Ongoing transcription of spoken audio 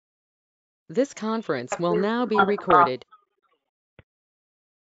This conference will All now be recorded.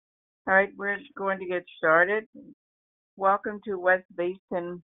 right, we're going to get started. Welcome to West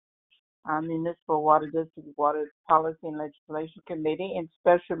Basin Municipal Water District Water Policy and Legislation Committee and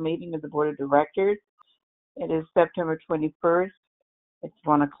special meeting of the Board of Directors. It is September 21st. It's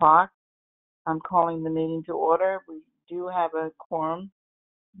 1 o'clock. I'm calling the meeting to order. We do have a quorum,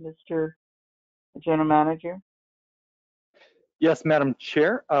 Mr. General Manager. Yes, Madam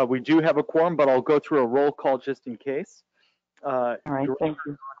Chair, we do have a quorum, but I'll go through a roll call just in case. All right, thank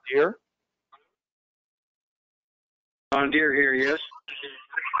you. Deere. John Deere here, yes.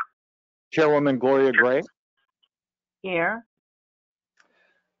 Chairwoman Gloria Gray. Here.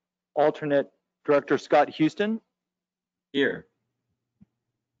 Alternate Director Scott Houston. Here.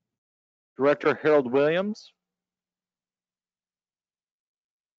 Director Harold Williams.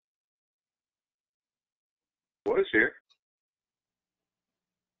 Was here.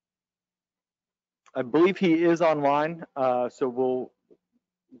 I believe he is online, so we'll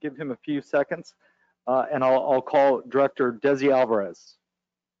give him a few seconds. And I'll call Director Desi Alvarez,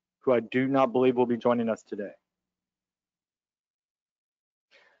 who I do not believe will be joining us today.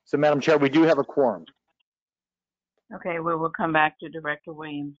 So, Madam Chair, we do have a quorum. Okay, we will come back to Director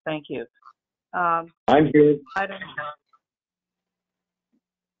Williams. Thank you. I'm here.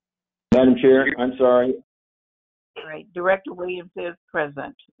 Madam Chair, I'm sorry. All right, Director Williams is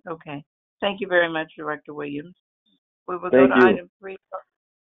present. Okay. Thank you very much, Director Williams. We will go to item 3. All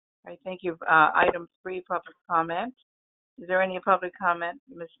right, thank you. Item 3, public comment. Is there any public comment,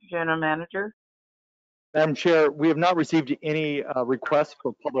 Mr. General Manager? Madam Chair, we have not received any requests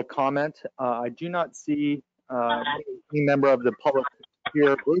for public comment. I do not see any member of the public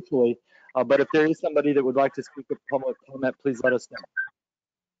here virtually, but if there is somebody that would like to speak with public comment, please let us know.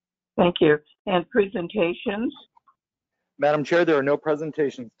 Thank you. And presentations? Madam Chair, there are no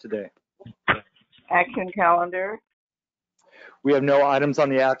presentations today. Action calendar? We have no items on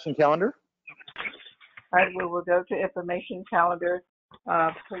the action calendar. All right, we will go to information calendar.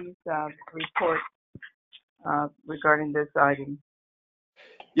 Please report regarding this item.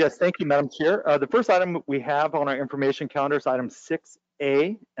 Yes, thank you, Madam Chair. The first item we have on our information calendar is item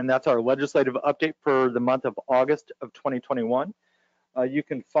 6A, and that's our legislative update for the month of August of 2021. You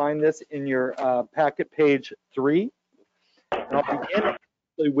can find this in your packet page 3. And I'll begin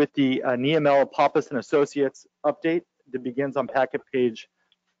with the Neomel Pappas and Associates update that begins on packet page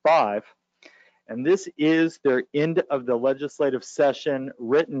 5. And this is their end of the legislative session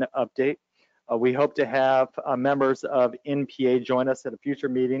written update. We hope to have members of NPA join us at a future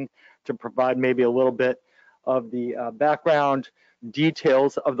meeting to provide maybe a little bit of the background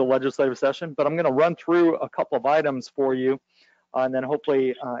details of the legislative session. But I'm going to run through a couple of items for you and then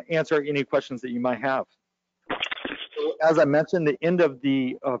hopefully answer any questions that you might have. So, as I mentioned, the end of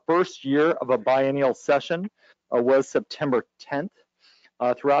the first year of a biennial session was September 10th.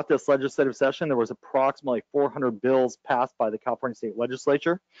 Throughout this legislative session, there was approximately 400 bills passed by the California State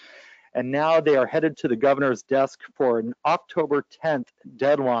Legislature. And now they are headed to the governor's desk for an October 10th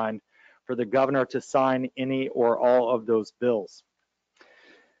deadline for the governor to sign any or all of those bills.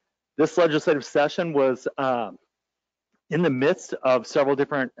 This legislative session was in the midst of several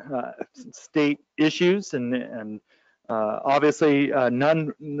different state issues, and obviously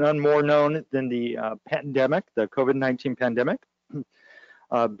none more known than the pandemic, the COVID-19 pandemic.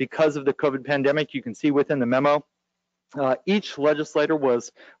 Because of the COVID pandemic, you can see within the memo, each legislator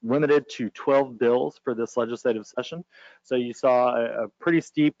was limited to 12 bills for this legislative session. So you saw a pretty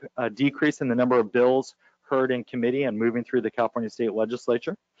steep decrease in the number of bills heard in committee and moving through the California State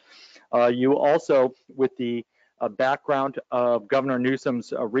Legislature. You also, with the background of Governor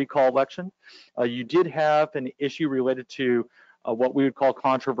Newsom's recall election, you did have an issue related to what we would call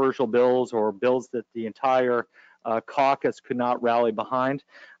controversial bills, or bills that the entire caucus could not rally behind.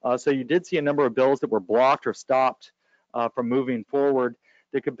 So you did see a number of bills that were blocked or stopped from moving forward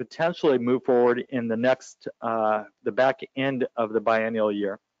that could potentially move forward in the next, the back end of the biennial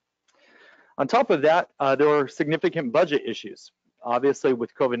year. On top of that, there were significant budget issues. Obviously,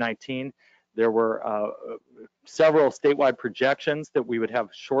 with COVID-19, there were several statewide projections that we would have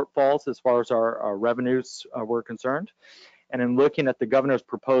shortfalls as far as our revenues were concerned. And in looking at the governor's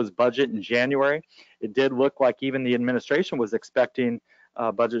proposed budget in January, it did look like even the administration was expecting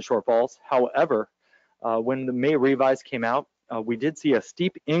budget shortfalls. However, when the May revise came out, we did see a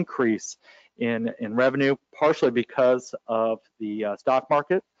steep increase in revenue, partially because of the stock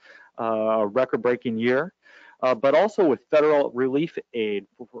market, a record-breaking year, but also with federal relief aid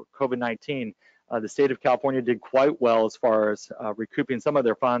for COVID-19. The state of California did quite well as far as recouping some of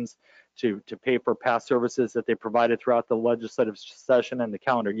their funds to pay for past services that they provided throughout the legislative session and the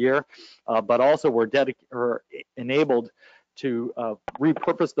calendar year, but also were enabled to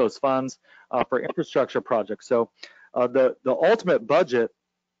repurpose those funds for infrastructure projects. So the ultimate budget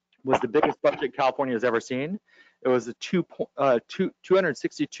was the biggest budget California has ever seen. It was a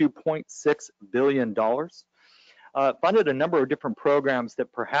 $262.6 billion. Funded a number of different programs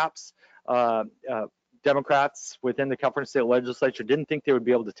that perhaps Democrats within the California State Legislature didn't think they would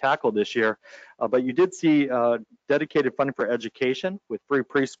be able to tackle this year, but you did see dedicated funding for education with free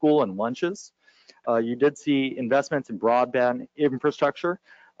preschool and lunches. You did see investments in broadband infrastructure,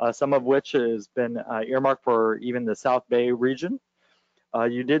 some of which has been earmarked for even the South Bay region.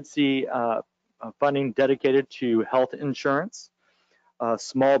 You did see funding dedicated to health insurance,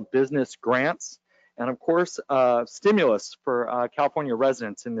 small business grants, and of course, stimulus for California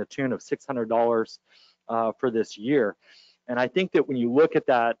residents in the tune of $600 for this year. And I think that when you look at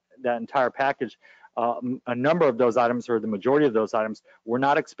that entire package, a number of those items, or the majority of those items, were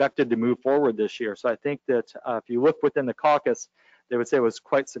not expected to move forward this year. So I think that if you look within the caucus, they would say it was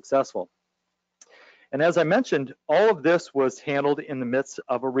quite successful. And as I mentioned, all of this was handled in the midst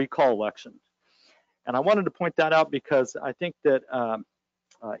of a recall election. And I wanted to point that out because I think that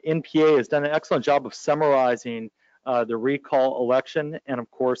NPA has done an excellent job of summarizing the recall election and, of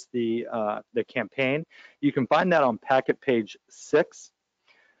course, the campaign. You can find that on packet page 6.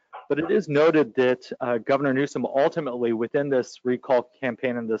 But it is noted that Governor Newsom ultimately, within this recall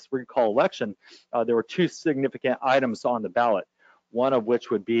campaign and this recall election, there were 2 significant items on the ballot, one of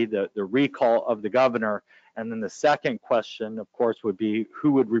which would be the recall of the governor. And then the second question, of course, would be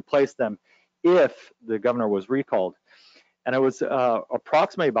who would replace them if the governor was recalled. And it was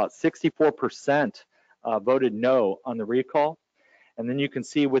approximately about 64% voted no on the recall. And then you can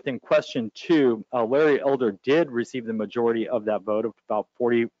see within question 2, Larry Elder did receive the majority of that vote of about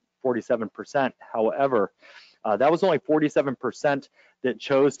 47%. However, that was only 47% that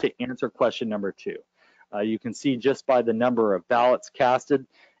chose to answer question number 2. You can see just by the number of ballots cast, and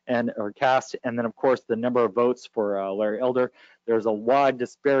then of course the number of votes for Larry Elder. There's a wide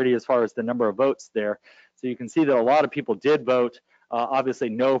disparity as far as the number of votes there. So you can see that a lot of people did vote, obviously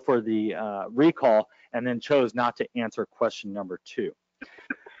no for the recall, and then chose not to answer question number 2.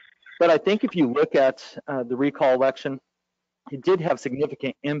 But I think if you look at the recall election, it did have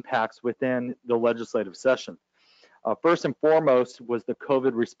significant impacts within the legislative session. First and foremost was the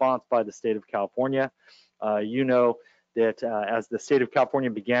COVID response by the state of California. You know that as the state of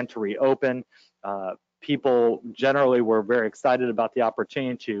California began to reopen, people generally were very excited about the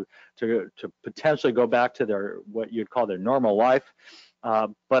opportunity to potentially go back to their, what you'd call their normal life.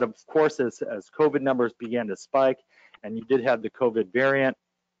 But of course, as COVID numbers began to spike, and you did have the COVID variant,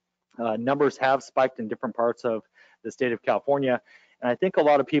 numbers have spiked in different parts of the state of California. And I think a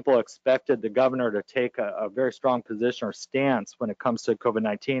lot of people expected the governor to take a very strong position or stance when it comes to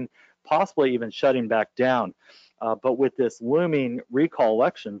COVID-19, possibly even shutting back down. But with this looming recall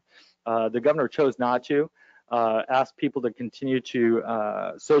election, the governor chose not to, asked people to continue to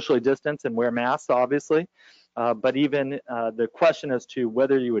socially distance and wear masks, obviously. But even the question as to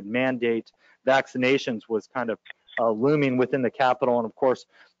whether you would mandate vaccinations was kind of looming within the Capitol. And of course,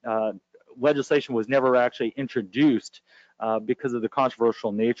 legislation was never actually introduced because of the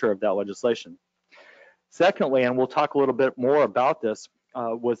controversial nature of that legislation. Secondly, and we'll talk a little bit more about this,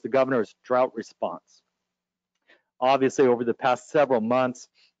 was the governor's drought response. Obviously, over the past several months,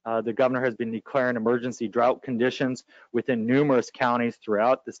 the governor has been declaring emergency drought conditions within numerous counties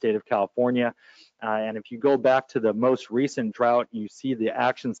throughout the state of California. And if you go back to the most recent drought, you see the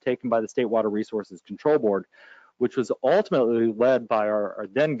actions taken by the State Water Resources Control Board, which was ultimately led by our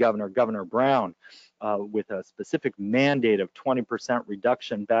then governor, Governor Brown, with a specific mandate of 20%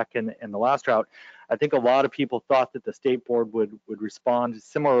 reduction back in the last drought. I think a lot of people thought that the state board would respond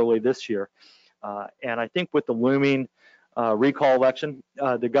similarly this year. And I think with the looming recall election,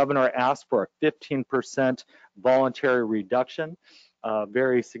 the governor asked for a 15% voluntary reduction,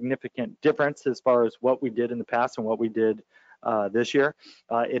 very significant difference as far as what we did in the past and what we did this year.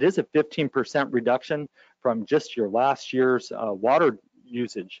 It is a 15% reduction from just your last year's water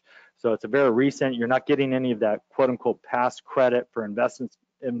usage. So it's a very recent, you're not getting any of that quote unquote past credit for investments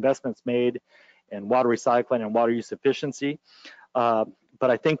made in water recycling and water use efficiency. But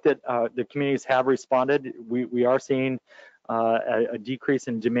I think that the communities have responded. We are seeing a decrease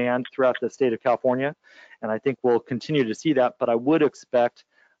in demand throughout the state of California, and I think we'll continue to see that. But I would expect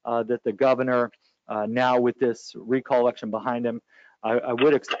that the governor, now with this recall election behind him, I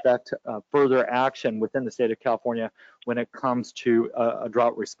would expect further action within the state of California when it comes to a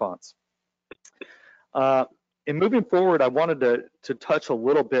drought response. In moving forward, I wanted to touch a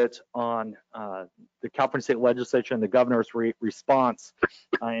little bit on the California State Legislature and the governor's response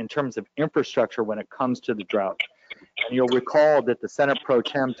in terms of infrastructure when it comes to the drought. And you'll recall that the Senate Pro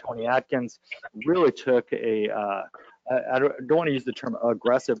Tem, Tony Atkins, really took a, I don't want to use the term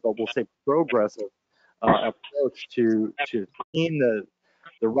aggressive, but we'll say progressive approach to seeing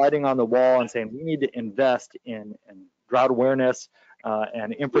the writing on the wall and saying we need to invest in drought awareness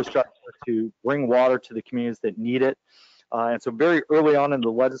and infrastructure to bring water to the communities that need it. And so very early on in the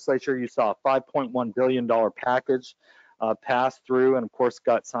legislature, you saw a $5.1 billion package pass through and of course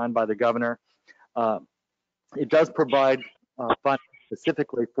got signed by the governor. It does provide funding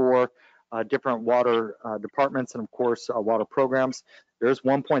specifically for different water departments and of course water programs. There's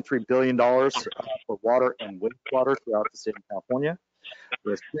 $1.3 billion for water and wastewater throughout the state of California.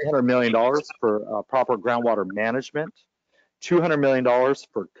 There's $300 million for proper groundwater management, $200 million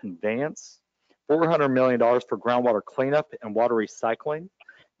for conveyance, $400 million for groundwater cleanup and water recycling,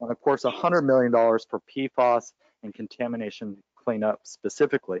 and of course $100 million for PFAS and contamination cleanup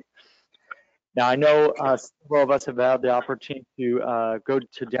specifically. Now, I know several of us have had the opportunity to go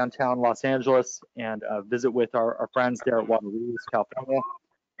to downtown Los Angeles and visit with our friends there at Water Reuse, California.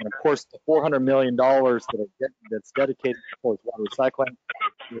 And of course, the $400 million that's dedicated towards water recycling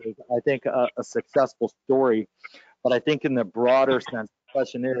is, I think, a successful story. But I think in the broader sense, the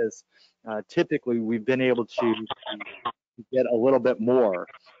question is, typically we've been able to get a little bit more.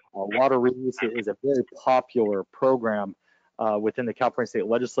 Water reuse is a very popular program within the California State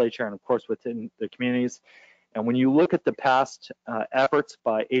Legislature and of course within the communities. And when you look at the past efforts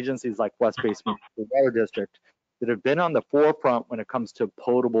by agencies like West Bay Municipal Water District that have been on the forefront when it comes to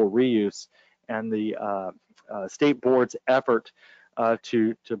potable reuse and the state board's effort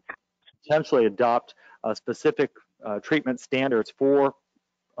to potentially adopt specific treatment standards for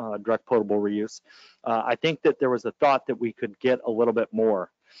direct potable reuse, I think that there was a thought that we could get a little bit more.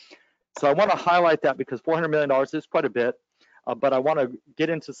 So I want to highlight that because $400 million is quite a bit. But I want to get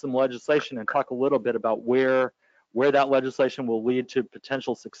into some legislation and talk a little bit about where that legislation will lead to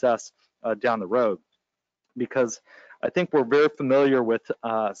potential success down the road. Because I think we're very familiar with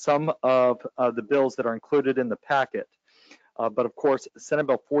some of the bills that are included in the packet. But of course, Senate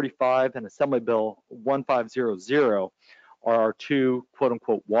Bill 45 and Assembly Bill 1500 are our two quote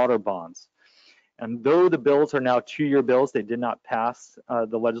unquote water bonds. And though the bills are now 2-year bills, they did not pass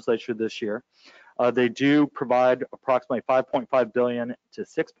the legislature this year. They do provide approximately $5.5 billion to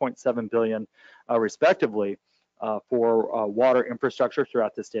 $6.7 billion, respectively, for water infrastructure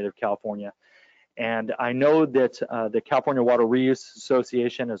throughout the state of California. And I know that the California Water Reuse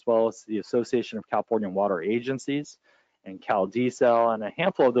Association, as well as the Association of California Water Agencies and CalDSL, and a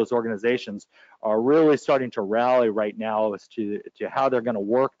handful of those organizations are really starting to rally right now as to how they're going to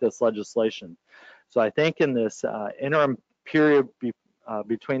work this legislation. So I think in this interim period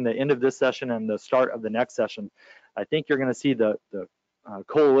between the end of this session and the start of the next session, I think you're going to see the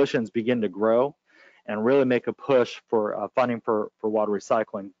coalitions begin to grow and really make a push for funding for water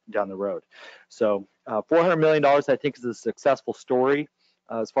recycling down the road. So $400 million, I think, is a successful story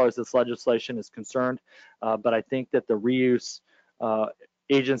as far as this legislation is concerned. But I think that the reuse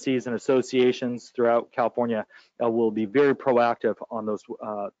agencies and associations throughout California will be very proactive on those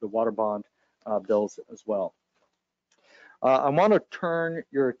the water bond bills as well. I want to turn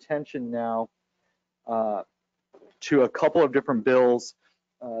your attention now to a couple of different bills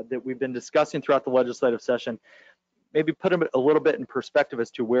that we've been discussing throughout the legislative session. Maybe put them a little bit in perspective as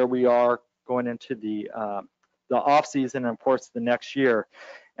to where we are going into the off season and of course the next year.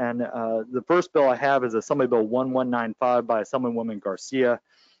 And the first bill I have is Assembly Bill 1195 by Assemblywoman Garcia.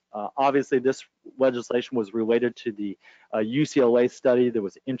 Obviously, this legislation was related to the UCLA study that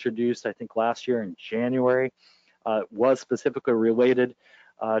was introduced, I think, last year in January. Was specifically related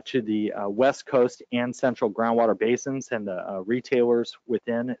to the West Coast and Central groundwater basins and the retailers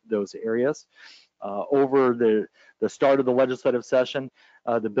within those areas. Over the start of the legislative session,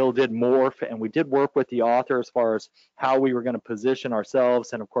 the bill did morph, and we did work with the author as far as how we were going to position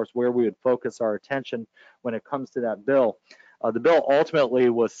ourselves and, of course, where we would focus our attention when it comes to that bill. The bill ultimately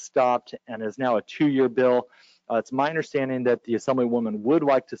was stopped and is now a 2-year bill. It's my understanding that the Assemblywoman would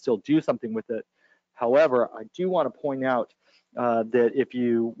like to still do something with it. However, I do want to point out that if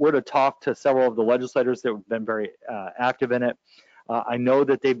you were to talk to several of the legislators that have been very active in it, I know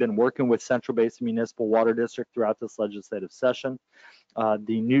that they've been working with Central Basin Municipal Water District throughout this legislative session.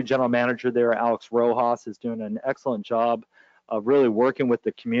 The new general manager there, Alex Rojas, is doing an excellent job of really working with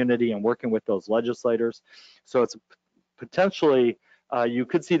the community and working with those legislators. So it's potentially, you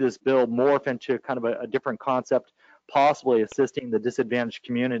could see this bill morph into kind of a different concept, possibly assisting the disadvantaged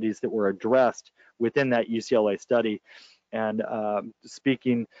communities that were addressed within that UCLA study. And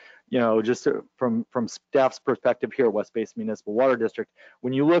speaking, just from staff's perspective here at West Basin Municipal Water District,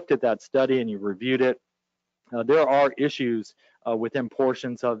 when you looked at that study and you reviewed it, there are issues within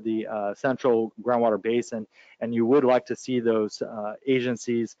portions of the central groundwater basin, and you would like to see those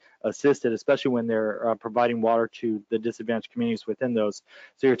agencies assisted, especially when they're providing water to the disadvantaged communities within those.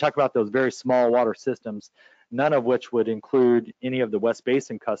 So you're talking about those very small water systems, none of which would include any of the West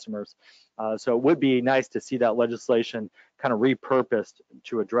Basin customers. So it would be nice to see that legislation kind of repurposed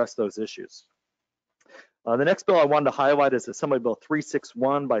to address those issues. The next bill I wanted to highlight is Assembly Bill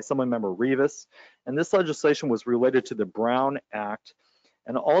 361 by Assemblymember Rivas, and this legislation was related to the Brown Act.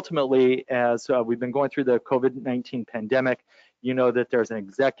 And ultimately, as we've been going through the COVID-19 pandemic, you know that there's an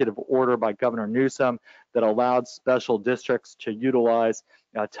executive order by Governor Newsom that allowed special districts to utilize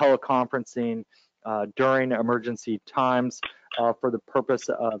teleconferencing during emergency times for the purpose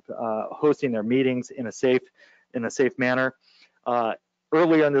of hosting their meetings in a safe manner.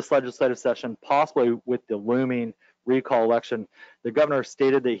 Earlier in this legislative session, possibly with the looming recall election, the governor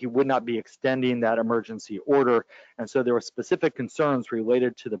stated that he would not be extending that emergency order. And so there were specific concerns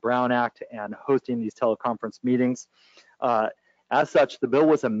related to the Brown Act and hosting these teleconference meetings. As such, the bill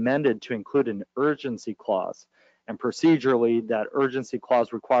was amended to include an urgency clause. And procedurally, that urgency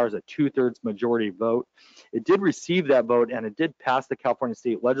clause requires a 2/3 majority vote. It did receive that vote, and it did pass the California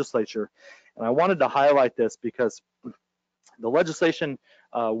State Legislature. And I wanted to highlight this because the legislation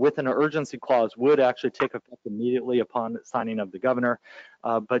with an urgency clause would actually take effect immediately upon signing of the governor.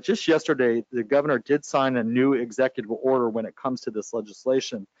 But just yesterday, the governor did sign a new executive order when it comes to this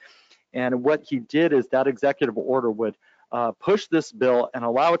legislation. And what he did is that executive order would push this bill and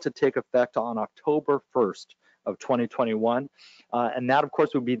allow it to take effect on October 1st of 2021. And that, of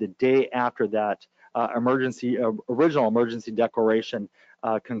course, would be the day after that original emergency declaration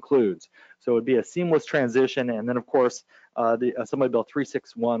concludes. So it would be a seamless transition, and then of course the Assembly Bill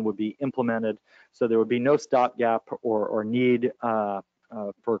 361 would be implemented, so there would be no stopgap or need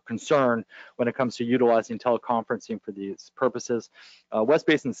for concern when it comes to utilizing teleconferencing for these purposes. West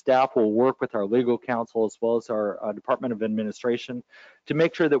Basin staff will work with our legal counsel as well as our Department of Administration to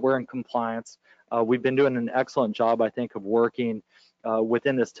make sure that we're in compliance. We've been doing an excellent job, I think, of working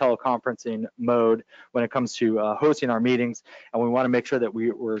within this teleconferencing mode when it comes to hosting our meetings, and we want to make sure that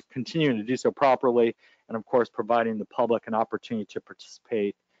we're continuing to do so properly, and of course providing the public an opportunity to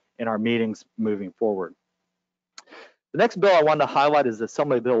participate in our meetings moving forward. The next bill I wanted to highlight is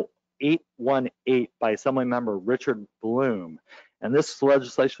Assembly Bill 818 by Assemblymember Richard Bloom, and this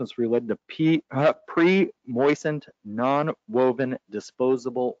legislation is related to pre-moistened non-woven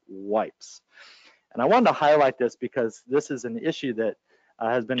disposable wipes. And I wanted to highlight this because this is an issue that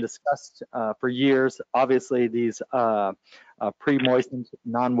has been discussed for years. Obviously, these pre-moistened,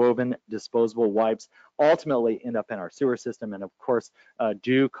 non-woven disposable wipes ultimately end up in our sewer system and, of course,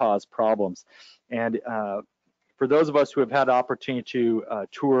 do cause problems. And for those of us who have had the opportunity to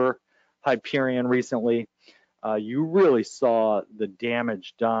tour Hyperion recently, you really saw the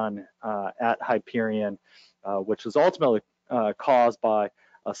damage done at Hyperion, which was ultimately caused by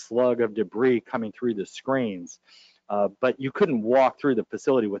a slug of debris coming through the screens. But you couldn't walk through the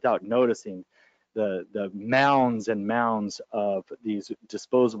facility without noticing the mounds and mounds of these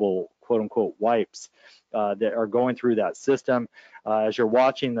disposable quote-unquote wipes that are going through that system. As you're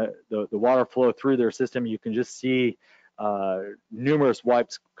watching the water flow through their system, you can just see numerous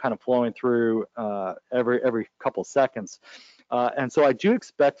wipes kind of flowing through every couple seconds. And so I do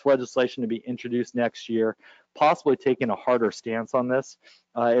expect legislation to be introduced next year, possibly taking a harder stance on this.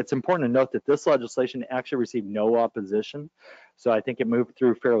 It's important to note that this legislation actually received no opposition, so I think it moved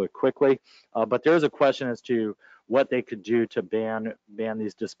through fairly quickly. But there is a question as to what they could do to ban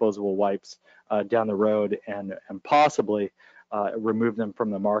these disposable wipes down the road and possibly remove them from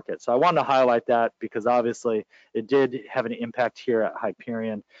the market. So I wanted to highlight that because obviously it did have an impact here at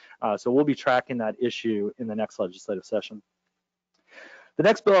Hyperion. So we'll be tracking that issue in the next legislative session. The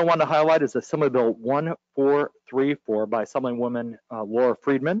next bill I want to highlight is Assembly Bill 1434 by Assemblywoman Laura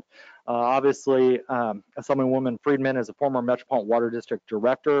Friedman. Obviously, Assemblywoman Friedman is a former Metropolitan Water District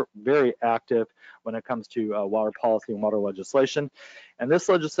Director, very active when it comes to water policy and water legislation. And this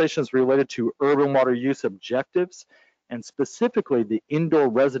legislation is related to urban water use objectives and specifically the indoor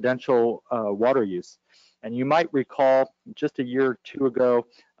residential water use. And you might recall just a year or two ago,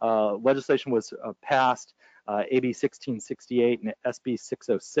 legislation was passed, AB 1668 and SB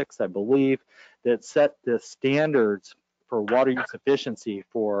 606, I believe, that set the standards for water use efficiency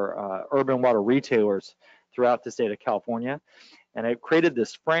for urban water retailers throughout the state of California. And it created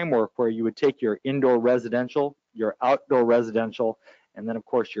this framework where you would take your indoor residential, your outdoor residential, and then of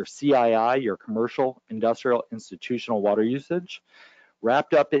course your CII, your commercial, industrial, institutional water usage.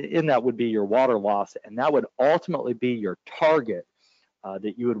 Wrapped up in that would be your water loss, and that would ultimately be your target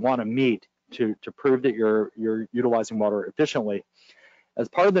that you would want to meet to prove that you're utilizing water efficiently. As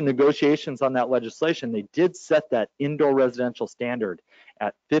part of the negotiations on that legislation, they did set that indoor residential standard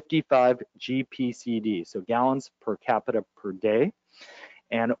at 55 GPCD, so gallons per capita per day.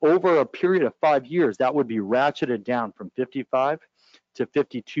 And over a period of 5 years, that would be ratcheted down from 55 to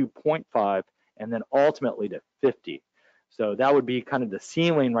 52.5, and then ultimately to 50. So that would be kind of the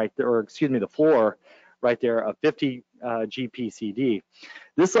ceiling right there, or excuse me, the floor right there of 50 GPCD.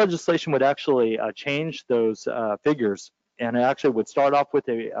 This legislation would actually change those figures, and it actually would start off with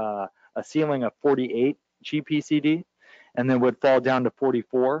a ceiling of 48 GPCD, and then would fall down to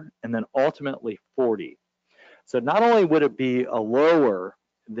 44, and then ultimately 40. So not only would it be a lower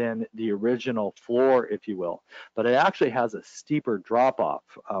than the original floor, if you will, but it actually has a steeper drop off,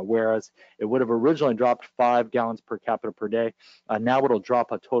 whereas it would have originally dropped 5 gallons per capita per day. Now it'll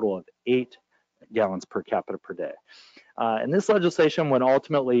drop a total of 8 gallons per capita per day. And this legislation, when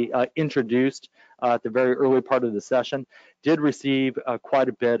ultimately introduced at the very early part of the session, did receive quite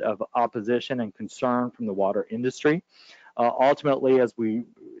a bit of opposition and concern from the water industry. Ultimately, as we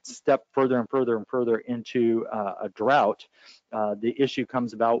step further and further and further into a drought, the issue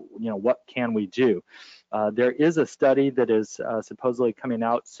comes about, what can we do? There is a study that is supposedly coming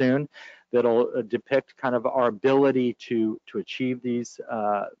out soon that'll depict kind of our ability to achieve these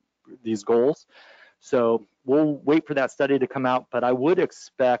goals. So we'll wait for that study to come out, but I would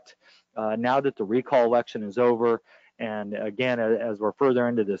expect now that the recall election is over, and again, as we're further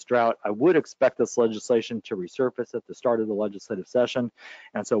into this drought, I would expect this legislation to resurface at the start of the legislative session.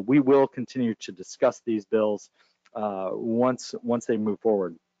 And so we will continue to discuss these bills once they move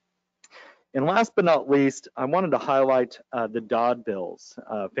forward. And last but not least, I wanted to highlight the Dodd bills,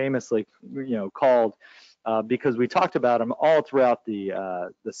 famously, called because we talked about them all throughout the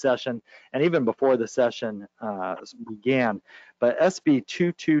session and even before the session began. But SB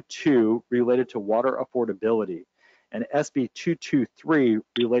 222 related to water affordability, and SB 223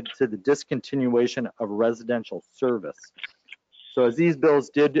 related to the discontinuation of residential service. So as these bills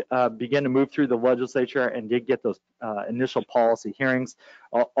did begin to move through the legislature and did get those initial policy hearings,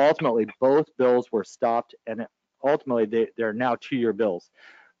 ultimately both bills were stopped, and ultimately they're now 2-year bills.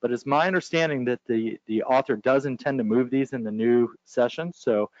 But it's my understanding that the author does intend to move these in the new session.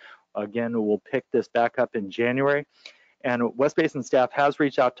 So again, we'll pick this back up in January. And West Basin staff has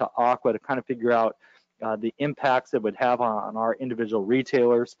reached out to Aqua to kind of figure out the impacts it would have on our individual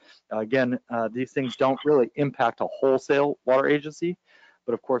retailers. Again, these things don't really impact a wholesale water agency,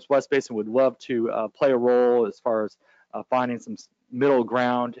 but of course West Basin would love to play a role as far as finding some middle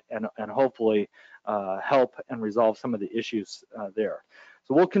ground and hopefully help and resolve some of the issues there.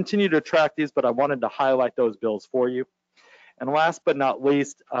 So we'll continue to track these, but I wanted to highlight those bills for you. And last but not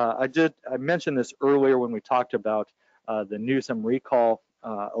least, I mentioned this earlier when we talked about the Newsom recall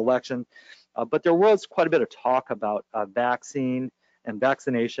election. But there was quite a bit of talk about vaccine and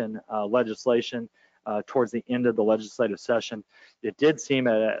vaccination legislation towards the end of the legislative session. It did seem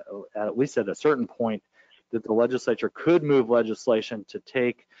at least at a certain point that the legislature could move legislation to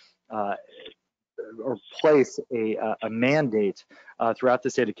take or place a mandate throughout the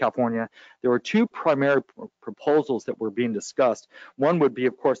state of California. There were 2 primary proposals that were being discussed. One would be,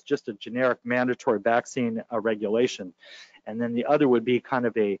 of course, just a generic mandatory vaccine regulation. And then the other would be kind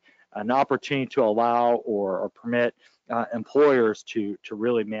of an opportunity to allow or permit employers to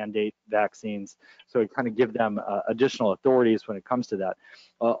really mandate vaccines, so kind of give them additional authorities when it comes to that.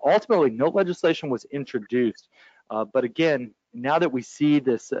 Ultimately, no legislation was introduced, but again, now that we see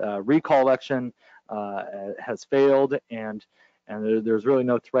this recall election has failed and there's really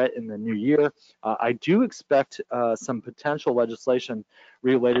no threat in the new year, I do expect some potential legislation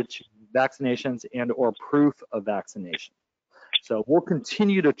related to vaccinations and or proof of vaccination. So we'll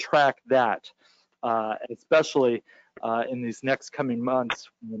continue to track that, especially in these next coming months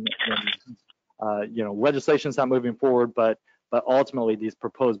when legislation's not moving forward, but ultimately these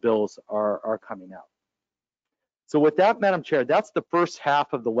proposed bills are coming out. So with that, Madam Chair, that's the first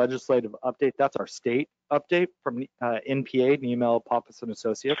half of the legislative update. That's our state update from NPA, Niemel, Pappas and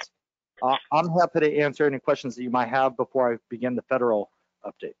Associates. I'm happy to answer any questions that you might have before I begin the federal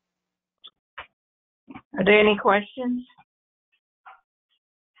update. Are there any questions?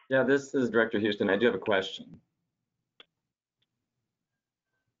 Yeah, this is Director Houston. I do have a question.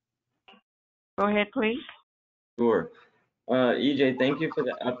 Go ahead, please. Sure. EJ, thank you for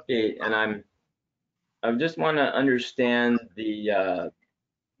the update, and I just want to understand the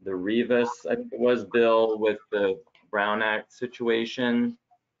Rivas, I think it was, bill with the Brown Act situation,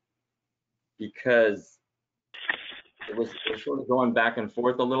 because it was sort of going back and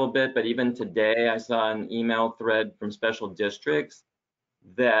forth a little bit, but even today I saw an email thread from special districts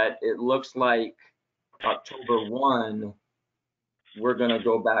that it looks like October 1, we're going to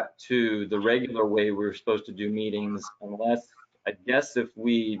go back to the regular way we were supposed to do meetings, unless, I guess, if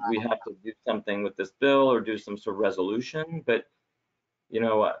we have to do something with this bill or do some sort of resolution. But, you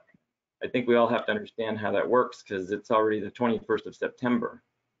know, I think we all have to understand how that works, because it's already the 21st of September.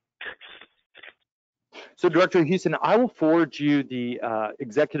 So Director Houston, I will forward you the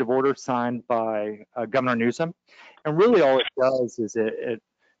executive order signed by Governor Newsom. And really all it does is it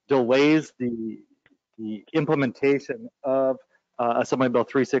delays the implementation of Assembly Bill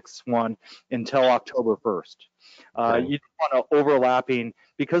 361 until October 1st. Okay. You don't want to overlapping,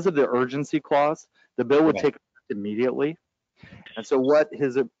 because of the urgency clause, the bill would Right. take effect immediately. And so what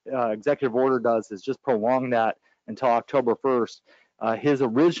his executive order does is just prolong that until October 1st. His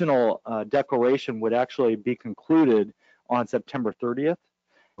original declaration would actually be concluded on September 30th.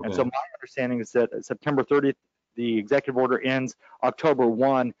 Okay. And so my understanding is that September 30th, the executive order ends. October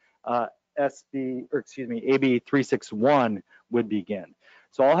 1, AB 361 would begin.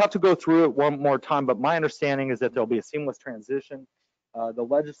 So I'll have to go through it one more time, but my understanding is that there'll be a seamless transition. The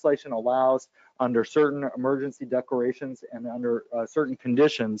legislation allows, under certain emergency declarations and under certain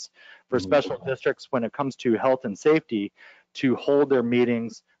conditions, for special districts when it comes to health and safety, to hold their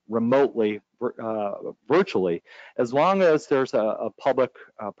meetings remotely, virtually, as long as there's a public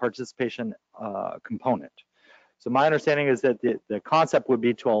participation component. So my understanding is that the concept would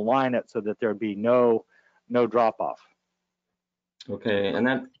be to align it so that there'd be no drop off. Okay,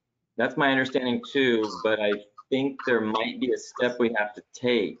 and that's my understanding too, but I think there might be a step we have to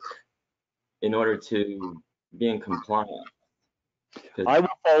take in order to be in compliance. I will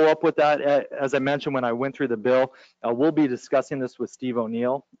follow up with that. As I mentioned when I went through the bill, we'll be discussing this with Steve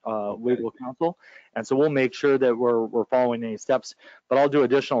O'Neill, legal counsel, and so we'll make sure that we're following any steps. But I'll do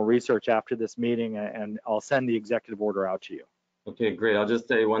additional research after this meeting, and I'll send the executive order out to you. Okay, great. I'll just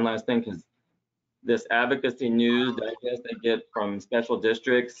say one last thing, because this advocacy news that I guess I get from special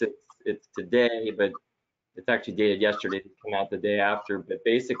districts, it's today, but it's actually dated yesterday. It came out the day after, but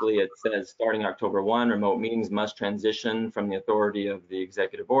basically it says starting October 1, remote meetings must transition from the authority of the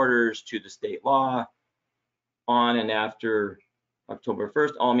executive orders to the state law. On and after October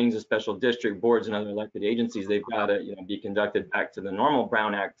 1st, all meetings of special district boards and other elected agencies, they've got to be conducted back to the normal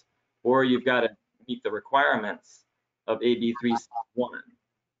Brown Act, or you've got to meet the requirements of AB 361.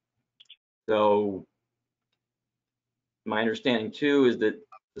 So my understanding too is that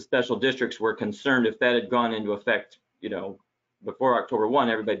the special districts were concerned if that had gone into effect, before October 1,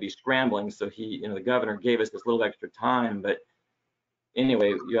 everybody'd be scrambling. So the governor gave us this little extra time. But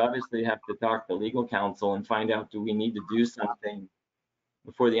anyway, you obviously have to talk to legal counsel and find out, do we need to do something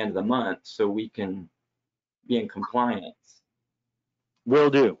before the end of the month so we can be in compliance? Will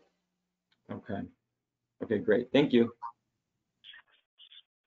do. Okay. Okay, great. Thank you.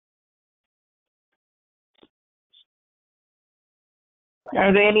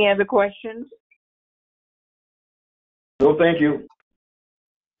 Are there any other questions? No, thank you.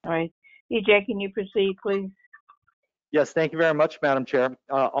 All right. EJ, can you proceed, please? Yes, thank you very much, Madam Chair.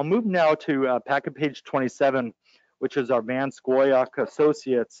 I'll move now to packet page 27, which is our Van Scoyoc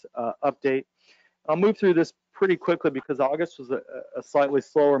Associates update. I'll move through this pretty quickly because August was a slightly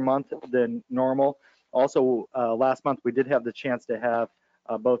slower month than normal. Also, last month we did have the chance to have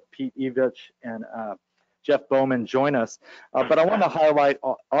both Pete Evich and Jeff Bowman join us. But I want to highlight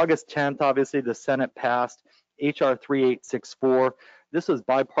August 10th, obviously the Senate passed HR 3864. This was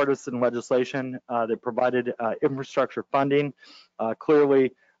bipartisan legislation that provided infrastructure funding.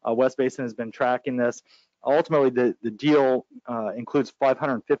 Clearly, West Basin has been tracking this. Ultimately, the deal includes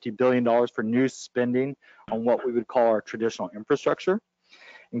 $550 billion for new spending on what we would call our traditional infrastructure.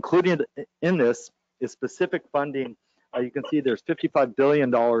 Included in this is specific funding. You can see there's $55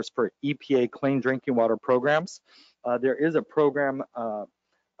 billion for EPA clean drinking water programs. There is a program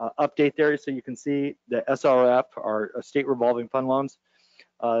update there, so you can see the SRF, our state revolving fund loans.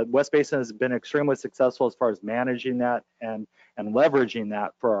 West Basin has been extremely successful as far as managing that and leveraging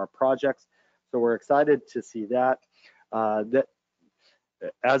that for our projects. So we're excited to see that. That,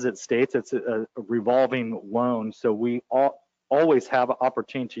 as it states, it's a revolving loan, so we always have an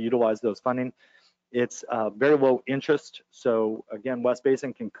opportunity to utilize those funding. It's very low interest, so again, West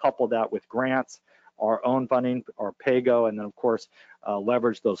Basin can couple that with grants, our own funding, our PAYGO, and then of course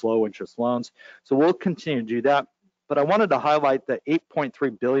leverage those low interest loans. So we'll continue to do that. But I wanted to highlight the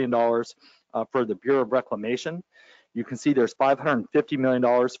 $8.3 billion for the Bureau of Reclamation. You can see there's $550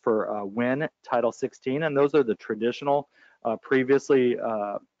 million for WIN Title 16, and those are the traditional previously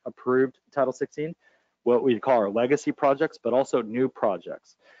approved Title 16, what we call our legacy projects, but also new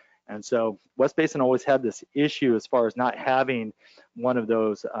projects. And so West Basin always had this issue as far as not having one of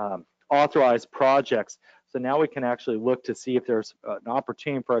those authorized projects. So now we can actually look to see if there's an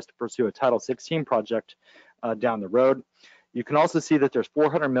opportunity for us to pursue a Title 16 project down the road. You can also see that there's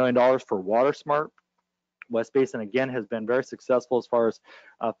 $400 million for WaterSmart. West Basin, again, has been very successful as far as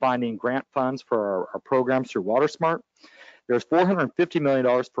finding grant funds for our programs through WaterSmart. There's $450 million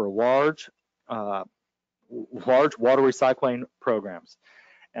for large water recycling programs.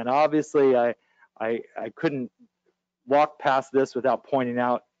 And obviously, I couldn't walk past this without pointing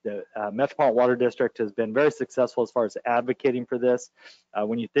out the Metropolitan Water District has been very successful as far as advocating for this.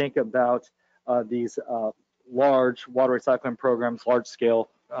 When you think about these large water recycling programs, large scale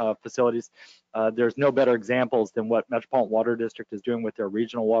facilities, there's no better examples than what Metropolitan Water District is doing with their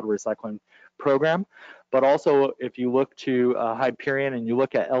regional water recycling program. But also, if you look to Hyperion and you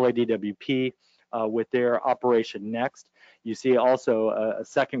look at LADWP with their Operation Next, you see also a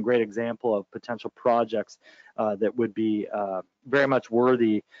second great example of potential projects that would be very much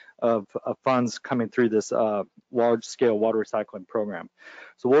worthy of funds coming through this large scale water recycling program.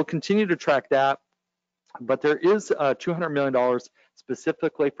 So we'll continue to track that. But there is $200 million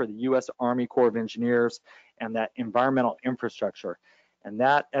specifically for the U.S. Army Corps of Engineers and that environmental infrastructure. And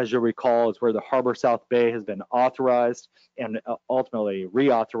that, as you'll recall, is where the Harbor South Bay has been authorized and ultimately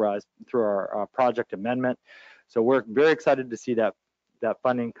reauthorized through our project amendment. So we're very excited to see that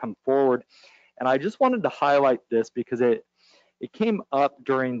funding come forward. And I just wanted to highlight this because it came up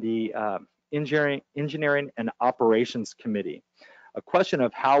during the Engineering and Operations Committee, a question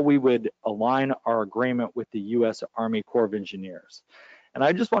of how we would align our agreement with the U.S. Army Corps of Engineers. And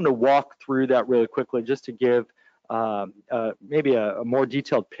I just wanted to walk through that really quickly just to give maybe a more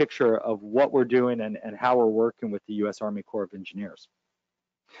detailed picture of what we're doing and how we're working with the U.S. Army Corps of Engineers.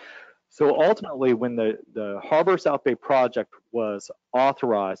 So ultimately, when the Harbor South Bay project was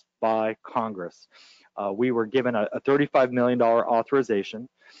authorized by Congress, we were given a $35 million authorization,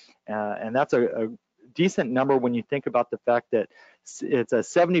 and that's a decent number when you think about the fact that it's a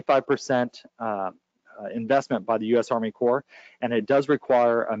 75% investment by the U.S. Army Corps, and it does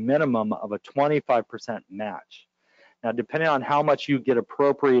require a minimum of a 25% match. Now, depending on how much you get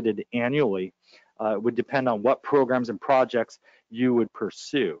appropriated annually, it would depend on what programs and projects you would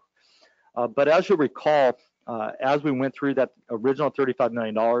pursue. But as you recall, as we went through that original $35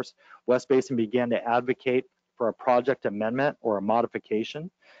 million, West Basin began to advocate for a project amendment or a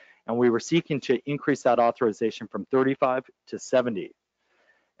modification, and we were seeking to increase that authorization from 35 to 70.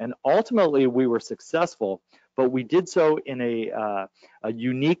 And ultimately, we were successful, but we did so in a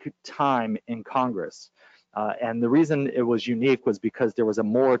unique time in Congress. And the reason it was unique was because there was a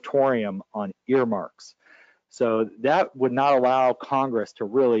moratorium on earmarks. So that would not allow Congress to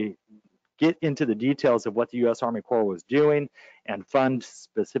really get into the details of what the U.S. Army Corps was doing and fund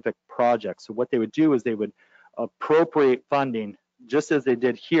specific projects. So what they would do is they would appropriate funding just as they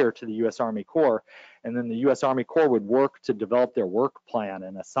did here to the U.S. Army Corps, and then the U.S. Army Corps would work to develop their work plan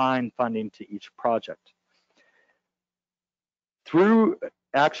and assign funding to each project. Through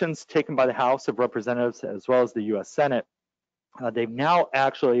actions taken by the House of Representatives as well as the U.S. Senate, they've now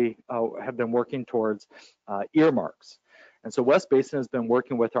actually have been working towards earmarks. And so West Basin has been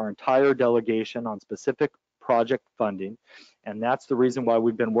working with our entire delegation on specific project funding, and that's the reason why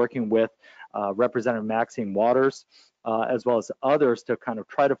we've been working with Representative Maxine Waters as well as others to kind of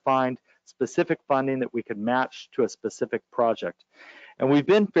try to find specific funding that we could match to a specific project. And we've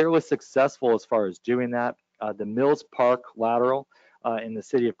been fairly successful as far as doing that. The Mills Park lateral in the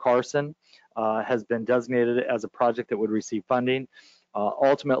city of Carson has been designated as a project that would receive funding.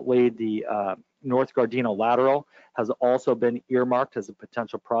 Ultimately, the North Gardena lateral has also been earmarked as a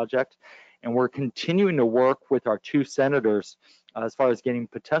potential project, and we're continuing to work with our two senators as far as getting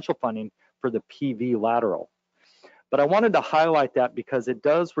potential funding for the PV lateral. But I wanted to highlight that because it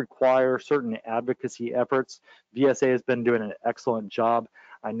does require certain advocacy efforts. VSA has been doing an excellent job.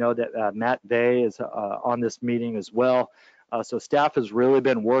 I know that Matt Vey is on this meeting as well. So staff has really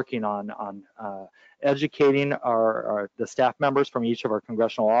been working on educating the staff members from each of our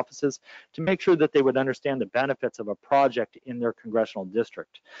congressional offices to make sure that they would understand the benefits of a project in their congressional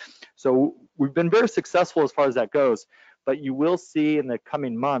district. So we've been very successful as far as that goes, but you will see in the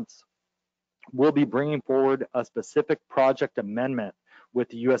coming months, we'll be bringing forward a specific project amendment with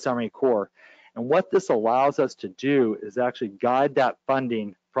the U.S. Army Corps. And what this allows us to do is actually guide that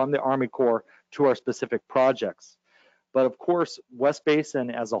funding from the Army Corps to our specific projects. But of course, West Basin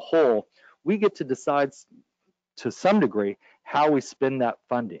as a whole, we get to decide to some degree, how we spend that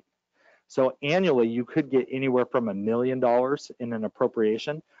funding. So annually, you could get anywhere from $1 million in an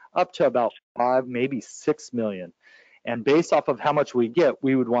appropriation up to about 5, maybe 6 million. And based off of how much we get,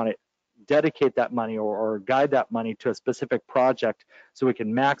 we would want to dedicate that money or guide that money to a specific project so we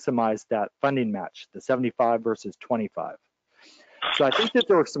can maximize that funding match, the 75 versus 25. So I think that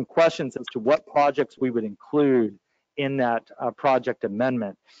there were some questions as to what projects we would include in that project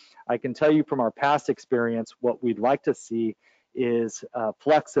amendment. I can tell you from our past experience, what we'd like to see is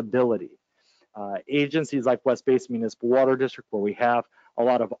flexibility. Agencies like West Basin Municipal Water District, where we have a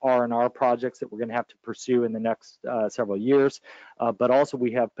lot of R&R projects that we're going to have to pursue in the next several years, but also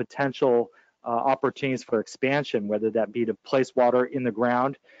we have potential opportunities for expansion, whether that be to place water in the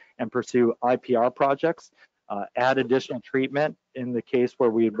ground and pursue IPR projects, add additional treatment in the case where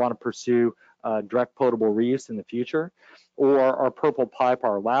we'd want to pursue direct potable reuse in the future, or our purple pipe,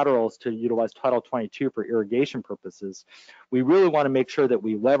 our laterals to utilize Title 22 for irrigation purposes. We really want to make sure that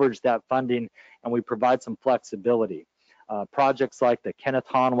we leverage that funding and we provide some flexibility. Projects like the Kenneth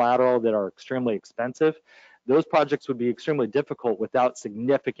Hahn lateral that are extremely expensive, those projects would be extremely difficult without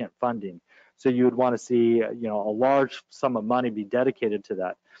significant funding. So you would want to see, a large sum of money be dedicated to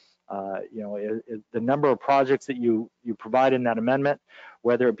that. The number of projects that you provide in that amendment,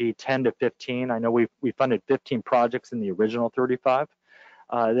 whether it be 10 to 15, I know we funded 15 projects in the original 35.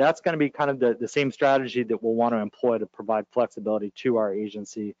 That's going to be kind of the same strategy that we'll want to employ to provide flexibility to our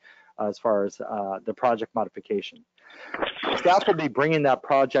agency as far as the project modification. Staff will be bringing that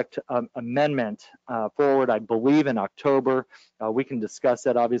project amendment forward, I believe, in October. We can discuss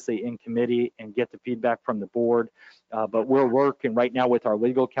that obviously in committee and get the feedback from the board, but we're working right now with our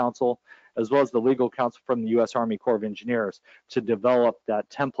legal counsel as well as the legal counsel from the U.S. Army Corps of Engineers to develop that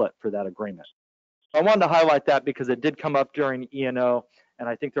template for that agreement. I wanted to highlight that because it did come up during E&O, and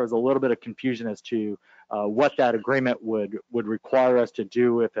I think there was a little bit of confusion as to what that agreement would require us to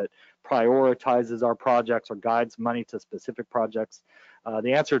do, if it prioritizes our projects or guides money to specific projects.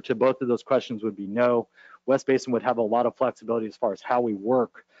 The answer to both of those questions would be no. West Basin would have a lot of flexibility as far as how we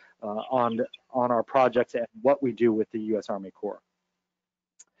work on our projects and what we do with the U.S. Army Corps.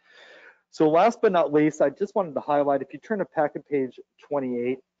 So last but not least, I just wanted to highlight, if you turn to packet page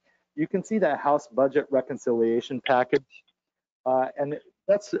 28, you can see that House budget reconciliation package. And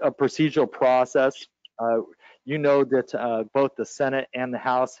that's a procedural process. You know that both the Senate and the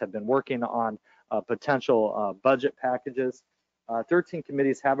House have been working on potential budget packages. 13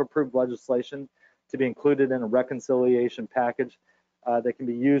 committees have approved legislation to be included in a reconciliation package that can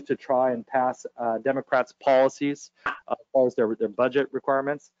be used to try and pass Democrats' policies as far as their budget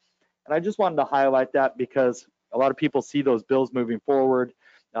requirements. And I just wanted to highlight that because a lot of people see those bills moving forward.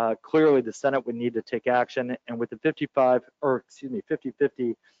 Clearly, the Senate would need to take action, and with the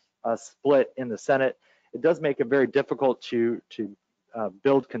 50-50 split in the Senate, it does make it very difficult to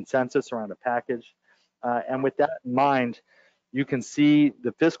build consensus around a package. And with that in mind, you can see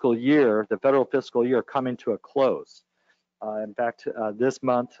the fiscal year, the federal fiscal year, coming to a close. In fact, this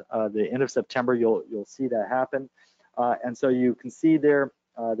month, the end of September, you'll see that happen. And so you can see there,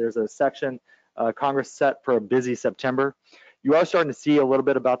 there's a section, Congress set for a busy September. You are starting to see a little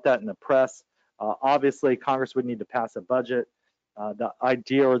bit about that in the press. Obviously, Congress would need to pass a budget. The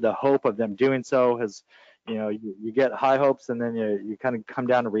idea or the hope of them doing so has, you get high hopes and then you kind of come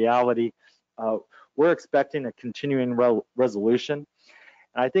down to reality. We're expecting a continuing resolution.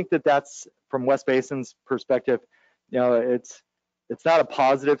 And I think that that's, from West Basin's perspective, it's not a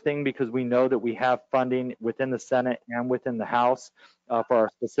positive thing because we know that we have funding within the Senate and within the House for our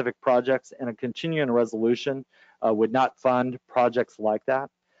specific projects, and a continuing resolution would not fund projects like that.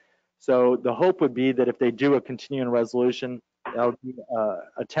 So the hope would be that if they do a continuing resolution, that'll be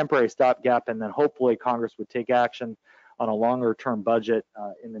a temporary stopgap, and then hopefully Congress would take action on a longer term budget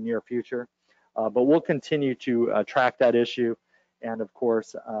in the near future. But we'll continue to track that issue and of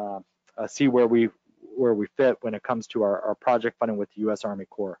course see where we fit when it comes to our project funding with the U.S. Army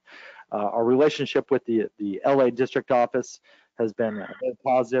Corps. Our relationship with the LA District Office has been very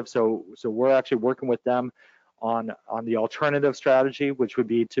positive, so we're actually working with them on the alternative strategy, which would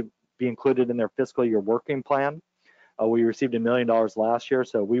be to be included in their fiscal year working plan. We received $1 million last year,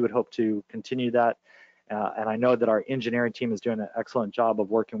 so we would hope to continue that. And I know that our engineering team is doing an excellent job of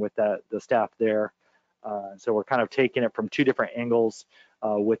working with the staff there. So we're kind of taking it from two different angles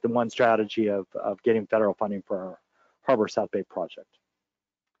with the one strategy of getting federal funding for our Harbor South Bay project.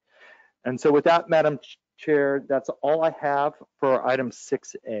 And so with that, Madam Chair, that's all I have for item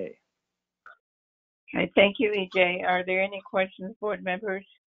 6A. Okay, thank you, EJ. Are there any questions, board members?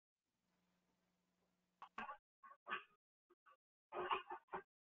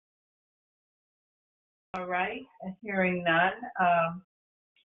 All right, hearing none.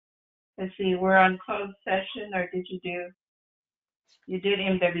 Let's see, we're on closed session, or did you did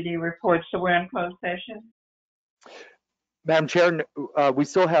MWD report, so we're on closed session? Madam Chair, we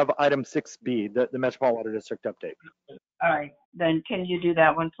still have item 6B, the Metropolitan Water District update. All right, then can you do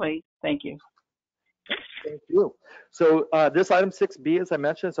that one, please? Thank you. Thank you. So this item 6B, as I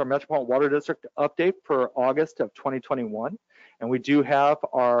mentioned, is our Metropolitan Water District update for August of 2021. And we do have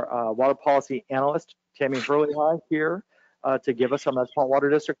our water policy analyst, Tammy Hurley, here to give us our Metropolitan Water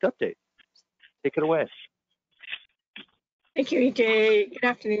District update. Take it away. Thank you, EJ. Good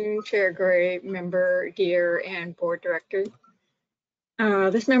afternoon, Chair Gray, Member Deere, and Board Director.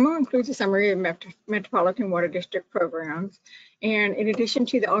 This memo includes a summary of Metropolitan Water District programs. And in addition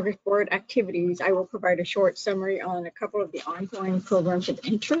to the August board activities, I will provide a short summary on a couple of the ongoing programs of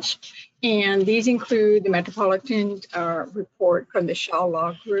interest. And these include the Metropolitan report from the Shaw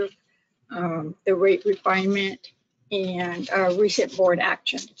Law Group, the rate refinement, and recent board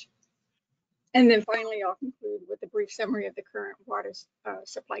actions. And then finally, I'll conclude with a brief summary of the current water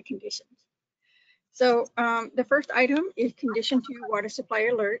supply conditions. So the first item is Condition 2 Water Supply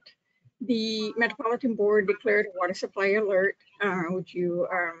Alert. The Metropolitan Board declared a water supply alert, which you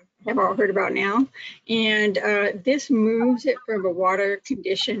have all heard about now. And this moves it from a water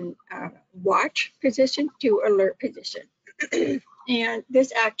condition watch position to alert position. And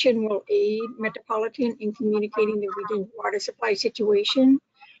this action will aid Metropolitan in communicating the region's water supply situation.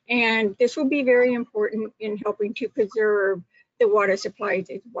 And this will be very important in helping to preserve the water supplies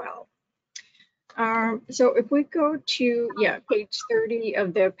as well. So if we go to, page 30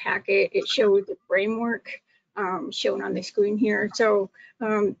 of the packet, it shows the framework shown on the screen here. So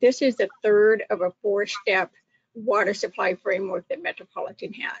this is the third of a 4-step water supply framework that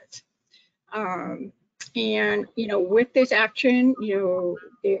Metropolitan has. And, with this action,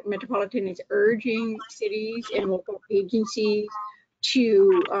 the Metropolitan is urging cities and local agencies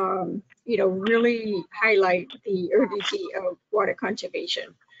to, really highlight the urgency of water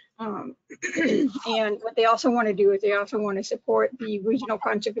conservation. And what they also want to do is they also want to support the regional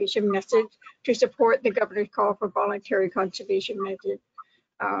conservation message to support the governor's call for voluntary conservation measures,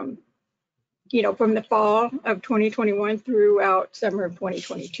 from the fall of 2021 throughout summer of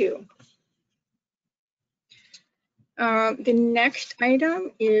 2022. The next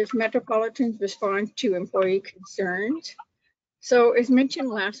item is Metropolitan's response to employee concerns. So as mentioned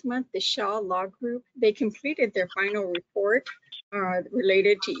last month, the Shaw Law Group, they completed their final report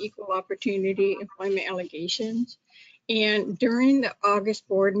related to equal opportunity employment allegations. And during the August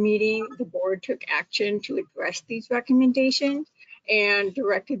board meeting, the board took action to address these recommendations and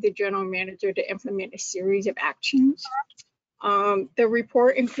directed the general manager to implement a series of actions. The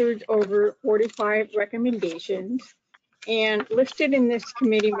report includes over 45 recommendations, and listed in this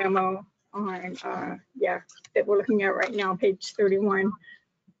committee memo on, that we're looking at right now, page 31,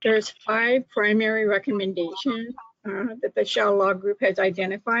 there's 5 primary recommendations that the Shaw Law Group has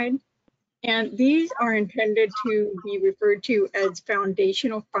identified. And these are intended to be referred to as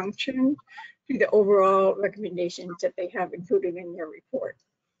foundational functions to the overall recommendations that they have included in their report.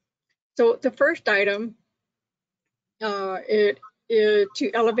 So the first item it is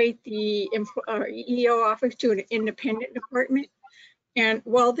to elevate the EEO office to an independent department. And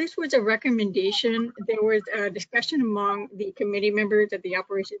while this was a recommendation, there was a discussion among the committee members of the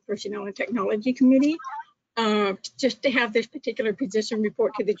Operations, Personnel, and Technology Committee just to have this particular position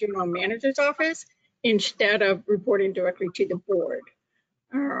report to the general manager's office instead of reporting directly to the board.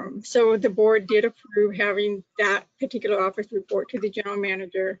 So the board did approve having that particular office report to the general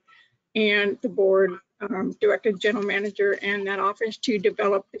manager, and the board directed the general manager and that office to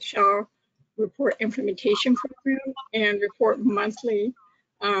develop the Shaw report implementation program and report monthly,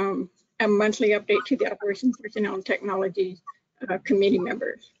 a monthly update to the Operations, Personnel, and Technology committee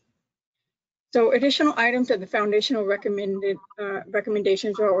members. So additional items of the foundational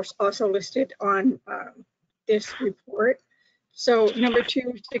recommendations are also listed on this report. So number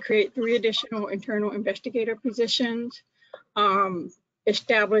 2 is to create 3 additional internal investigator positions,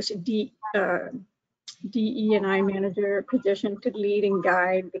 establish DE&I manager position to lead and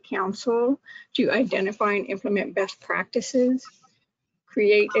guide the council to identify and implement best practices,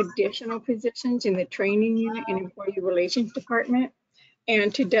 create additional positions in the training unit and employee relations department,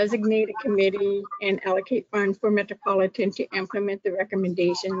 and to designate a committee and allocate funds for Metropolitan to implement the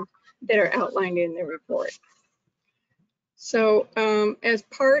recommendations that are outlined in the report. So as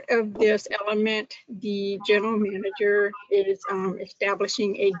part of this element, the general manager is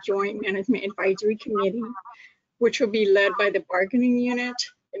establishing a joint management advisory committee, which will be led by the bargaining unit,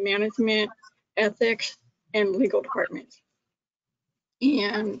 the management, ethics, and legal departments.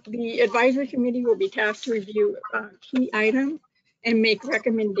 And the advisory committee will be tasked to review key items and make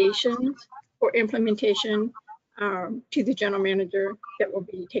recommendations for implementation to the general manager that will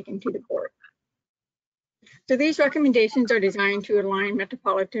be taken to the board. So these recommendations are designed to align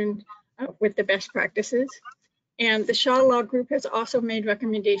Metropolitan with the best practices. And the Shaw Law Group has also made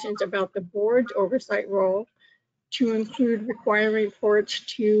recommendations about the board's oversight role to include requiring reports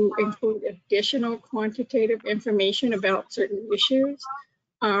to include additional quantitative information about certain issues,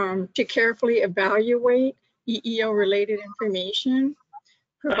 to carefully evaluate EEO-related information,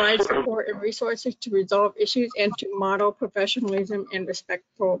 provide support and resources to resolve issues, and to model professionalism and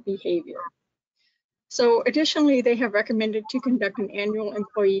respectful behavior. So additionally, they have recommended to conduct an annual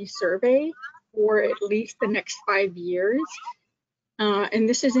employee survey for at least the next 5 years. And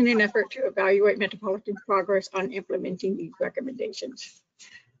this is in an effort to evaluate Metropolitan's progress on implementing these recommendations.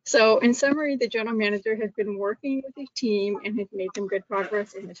 So in summary, the general manager has been working with his team and has made some good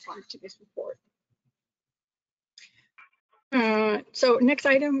progress in response to this report. So next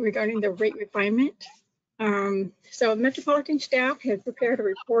item regarding the rate refinement. So Metropolitan staff has prepared a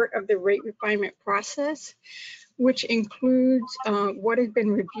report of the rate refinement process, which includes what has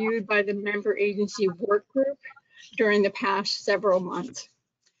been reviewed by the member agency work group during the past several months.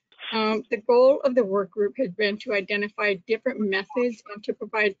 The goal of the work group has been to identify different methods and to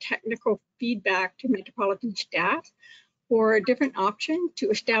provide technical feedback to Metropolitan staff for a different option to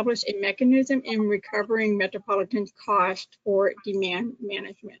establish a mechanism in recovering Metropolitan's cost for demand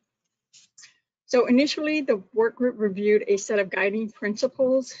management. So initially, the work group reviewed a set of guiding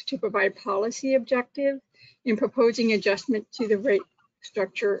principles to provide policy objectives in proposing adjustment to the rate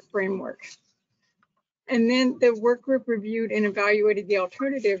structure framework. And then the work group reviewed and evaluated the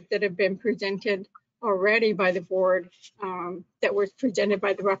alternatives that have been presented already by the board, that was presented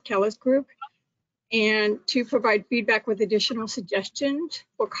by the Raftellus group, and to provide feedback with additional suggestions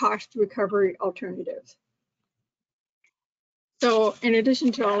for cost recovery alternatives. So in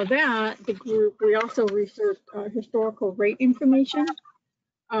addition to all of that, the group, we also researched historical rate information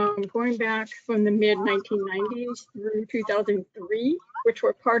going back from the mid-1990s through 2003, which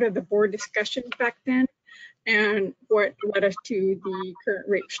were part of the board discussions back then, and what led us to the current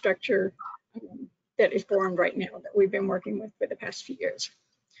rate structure that is formed right now that we've been working with for the past few years.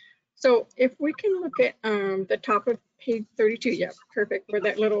 So if we can look at the top of page 32, yeah, perfect, where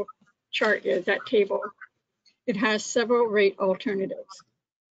that little chart is, that table, it has several rate alternatives.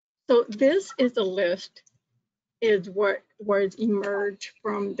 So this is a list, is what was emerged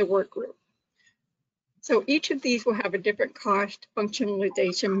from the work group. So each of these will have a different cost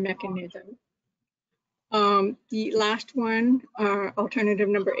functionalization mechanism. The last one, alternative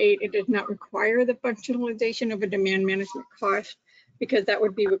number 8, it does not require the functionalization of a demand management cost because that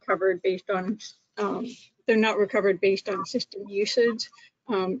would be recovered based on, they're not recovered based on system usage.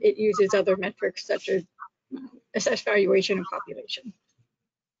 It uses other metrics such as assessed valuation and population.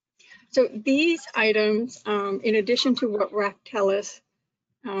 So these items, in addition to what Raftellus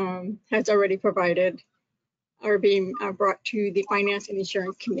has already provided, are being brought to the Finance and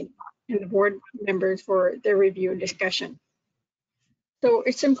Insurance Committee and the board members for their review and discussion. So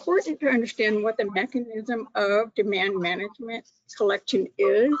it's important to understand what the mechanism of demand management collection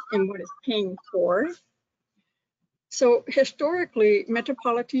is and what it's paying for. So historically,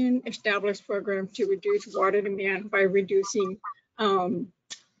 Metropolitan established programs to reduce water demand by reducing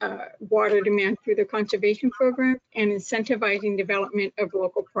water demand through the conservation program and incentivizing development of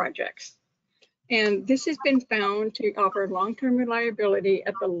local projects. And this has been found to offer long-term reliability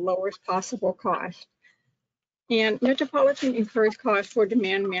at the lowest possible cost. And Metropolitan incurs costs for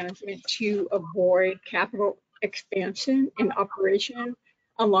demand management to avoid capital expansion and operation,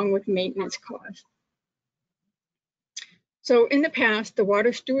 along with maintenance costs. So in the past, the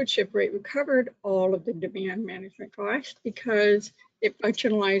water stewardship rate recovered all of the demand management costs because it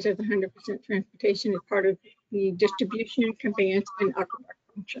functionalizes 100% transportation as part of the distribution, conveyance, and aqueduct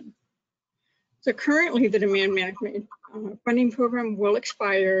function. So currently, the demand management funding program will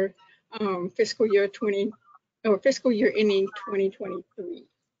expire fiscal year ending 2023.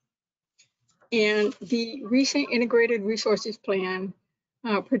 And the recent integrated resources plan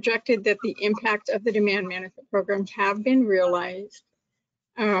projected that the impact of the demand management programs have been realized.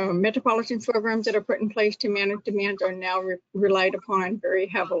 Metropolitan programs that are put in place to manage demands are now relied upon very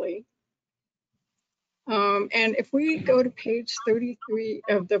heavily. And if we go to page 33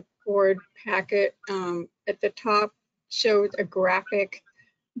 of the board packet, at the top shows a graphic.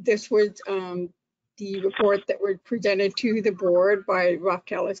 This was the report that was presented to the board by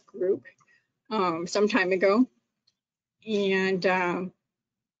Raftellus Group some time ago. And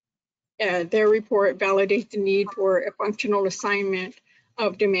their report validates the need for a functional assignment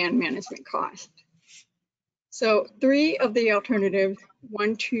of demand management cost. So 3 of the alternatives,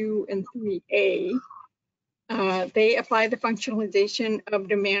 1, 2, and 3A, they apply the functionalization of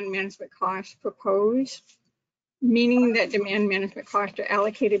demand management costs proposed, meaning that demand management costs are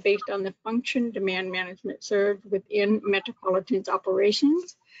allocated based on the function demand management served within Metropolitan's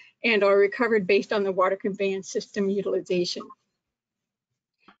operations and are recovered based on the water conveyance system utilization.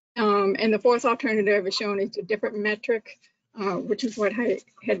 And the 4th alternative is shown as a different metric, which is what I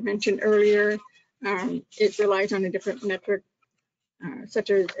had mentioned earlier. It relies on a different metric, such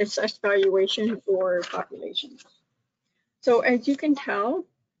as assessed valuation or population. So as you can tell,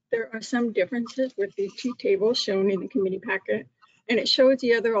 there are some differences with these 2 tables shown in the committee packet, and it shows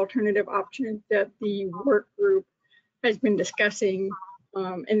the other alternative options that the work group has been discussing,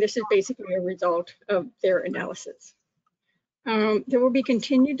 and this is basically a result of their analysis. There will be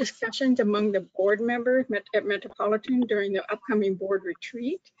continued discussions among the board members at Metropolitan during the upcoming board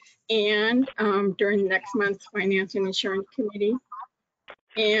retreat and during next month's Finance and Insurance Committee.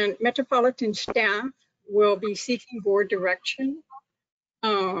 And Metropolitan staff will be seeking board direction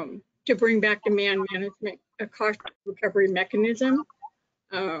to bring back demand management, a cost recovery mechanism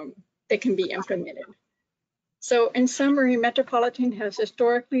that can be implemented. So in summary, Metropolitan has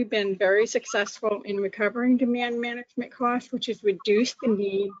historically been very successful in recovering demand management costs, which has reduced the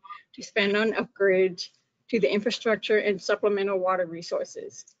need to spend on upgrades to the infrastructure and supplemental water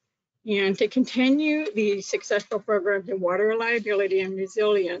resources. And to continue the successful programs in water reliability and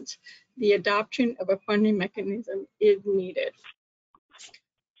resilience, the adoption of a funding mechanism is needed.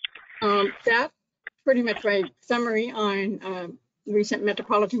 That's pretty much my summary on recent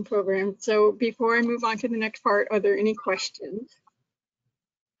Metropolitan programs. So before I move on to the next part, are there any questions?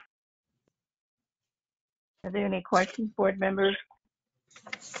 Are there any questions, board members?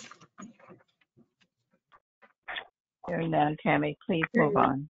 Hearing none, Tammy, please move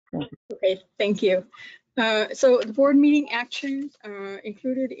on. Thank you. Okay, thank you. So the board meeting actions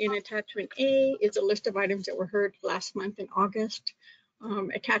included in attachment A is a list of items that were heard last month in August.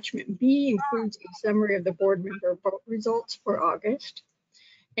 Attachment B includes a summary of the board member vote results for August.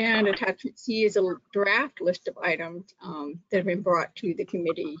 And attachment C is a draft list of items that have been brought to the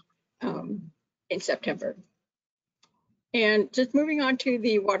committee in September. And just moving on to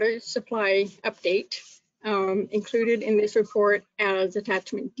the water supply update, included in this report as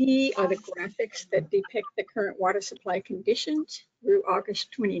attachment D are the graphics that depict the current water supply conditions through August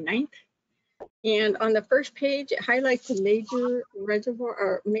 29th. And on the first page, it highlights the major reservoir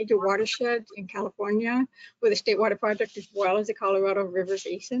or major watersheds in California with the State Water Project as well as the Colorado River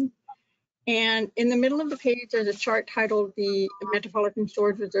Basin. And in the middle of the page, there's a chart titled the Metropolitan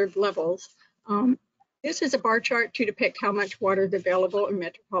Storage Reserve Levels. This is a bar chart to depict how much water is available in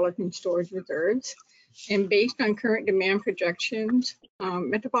Metropolitan storage reserves. And based on current demand projections,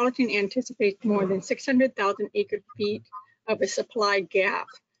 Metropolitan anticipates more than 600,000 acre-feet of a supply gap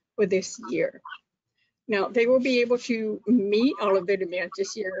for this year. Now, they will be able to meet all of their demands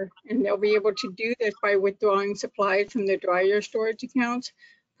this year, and they'll be able to do this by withdrawing supplies from their dry year storage accounts,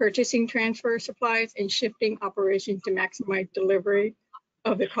 purchasing transfer supplies, and shifting operations to maximize delivery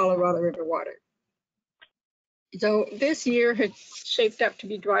of the Colorado River water. So this year has shaped up to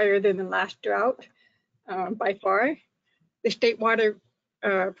be drier than the last drought by far. The State Water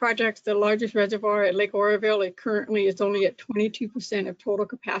Project, the largest reservoir at Lake Oroville, it currently is only at 22% of total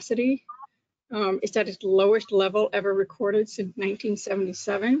capacity. It's at its lowest level ever recorded since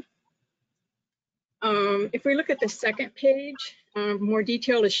 1977. If we look at the second page, more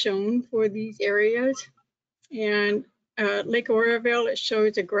detail is shown for these areas. And Lake Oroville, it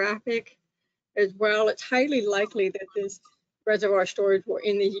shows a graphic as well. It's highly likely that this reservoir storage will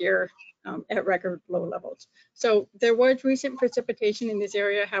end the year at record low levels. So there was recent precipitation in this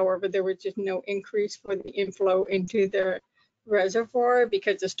area. However, there was just no increase for the inflow into the reservoir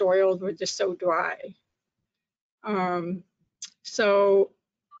because the soils were just so dry. So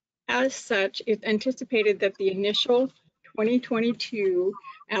as such, it's anticipated that the initial 2022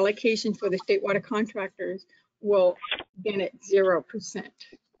 allocations for the state water contractors will begin at 0%.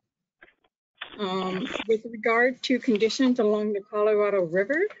 With regard to conditions along the Colorado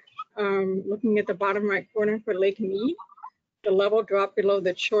River, looking at the bottom right corner for Lake Mead, the level dropped below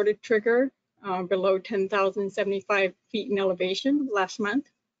the shorted trigger, below 10,075 feet in elevation last month.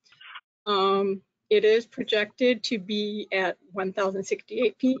 It is projected to be at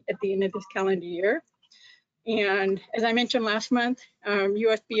 1,068 feet at the end of this calendar year. And as I mentioned last month,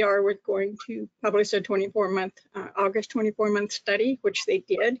 USBR was going to publish a August 24-month study, which they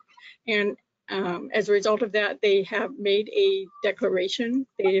did. And as a result of that, they have made a declaration.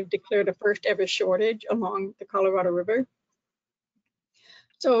 They have declared a first ever shortage along the Colorado River.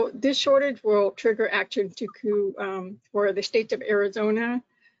 So this shortage will trigger action for the states of Arizona,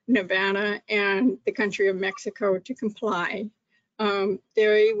 Nevada, and the country of Mexico to comply.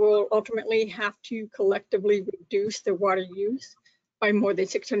 They will ultimately have to collectively reduce their water use by more than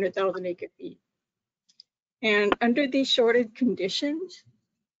 600,000 acre-feet. And under these shortage conditions,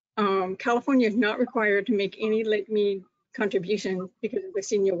 California is not required to make any Lake Mead contributions because of the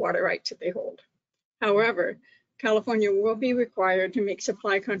senior water rights that they hold. However, California will be required to make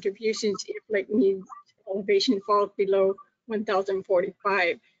supply contributions if Lake Mead's elevation falls below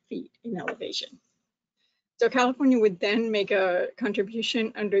 1,045 feet in elevation. So California would then make a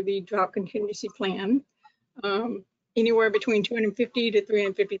contribution under the drought contingency plan, anywhere between 250 to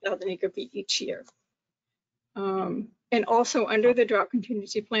 350,000 acre-feet each year. And also under the drought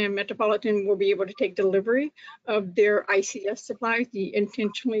contingency plan, Metropolitan will be able to take delivery of their ICS supplies, the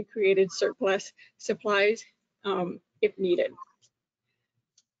intentionally created surplus supplies, if needed.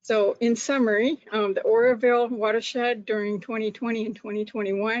 So in summary, the Oroville watershed during 2020 and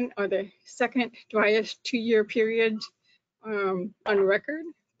 2021 are the second driest 2-year periods on record,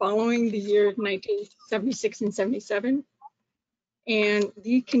 following the years 1976 and 77. And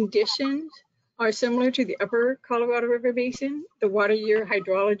the conditions are similar to the upper Colorado River Basin. The water year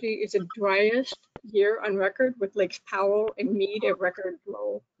hydrology is the driest year on record, with Lakes Powell and Mead at record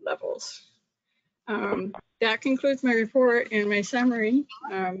low levels. That concludes my report and my summary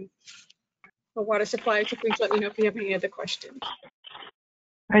for water supply. So please let me know if you have any other questions.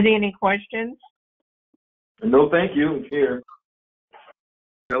 Are there any questions? No, thank you. Here.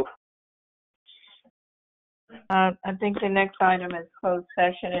 Nope. I think the next item is closed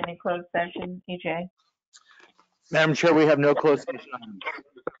session. Any closed session, EJ? Madam Chair, we have no closed session items.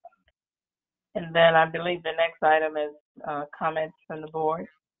 And then I believe the next item is comments from the board.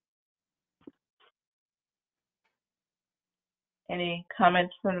 Any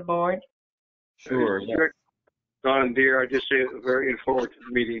comments from the board? Sure. Yeah. Don and Deere, I just say a very informative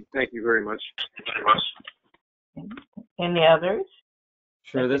meeting. Thank you very much. Any others?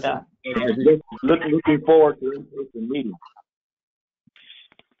 Sure. This is Looking forward to in-person meeting.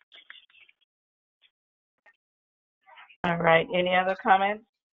 All right. Any other comments?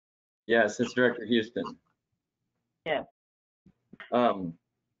 Yes, it's Director Houston. Yes.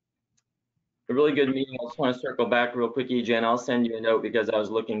 A really good meeting. I just want to circle back real quick, EJ, and I'll send you a note because I was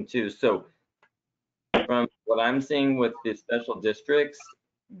looking too. So from what I'm seeing with the special districts,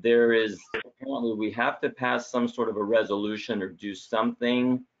 there is apparently we have to pass some sort of a resolution or do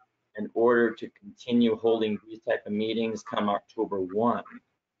something in order to continue holding these type of meetings come October 1.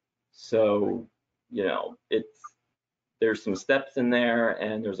 So, you know, there's some steps in there,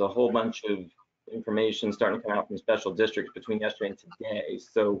 and there's a whole bunch of information starting to come out from special districts between yesterday and today.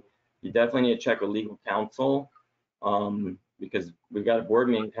 So you definitely need to check with legal counsel, because we've got a board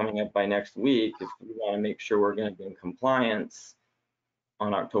meeting coming up by next week if we want to make sure we're going to be in compliance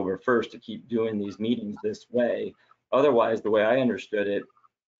on October 1st to keep doing these meetings this way. Otherwise, the way I understood it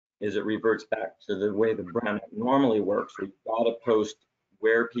is it reverts back to the way the Brown Act normally works. We've got to post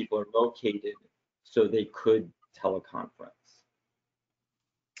where people are located so they could teleconference.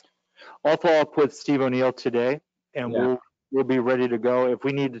 I'll follow up with Steve O'Neill today, and Yeah. we'll be ready to go. If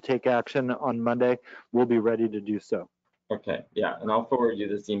we need to take action on Monday, we'll be ready to do so. Okay, yeah, and I'll forward you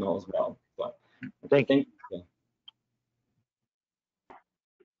this email as well. So, Thank you.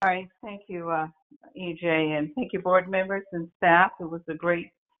 All right. Thank you, EJ, and thank you, board members and staff. It was a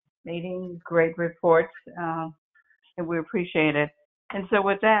great meeting, great reports, and we appreciate it. And so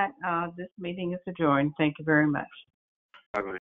with that, this meeting is adjourned. Thank you very much. Bye-bye.